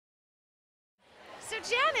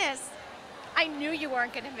Janice. I knew you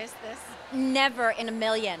weren't going to miss this. Never in a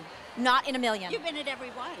million. Not in a million. You've been at every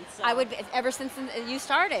one. So. I would, ever since you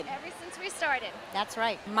started. Ever since we started. That's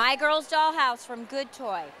right. My Girl's Dollhouse from Good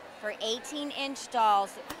Toy for 18-inch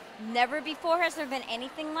dolls. Never before has there been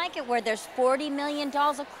anything like it where there's 40 million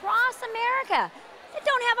dolls across America that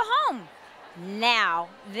don't have a home. Now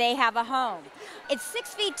they have a home. It's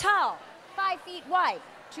 6 feet tall, 5 feet wide,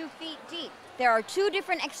 2 feet deep. There are 2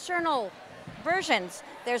 different external versions.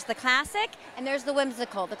 There's the classic and there's the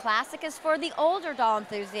whimsical. The classic is for the older doll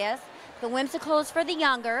enthusiasts. The whimsical is for the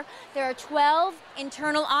younger. There are 12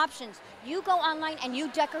 internal options. You go online and you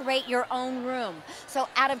decorate your own room. So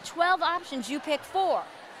out of 12 options, you pick 4.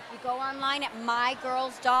 You go online at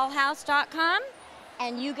mygirlsdollhouse.com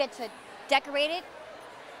and you get to decorate it,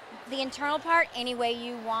 the internal part, any way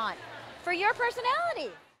you want for your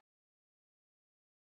personality.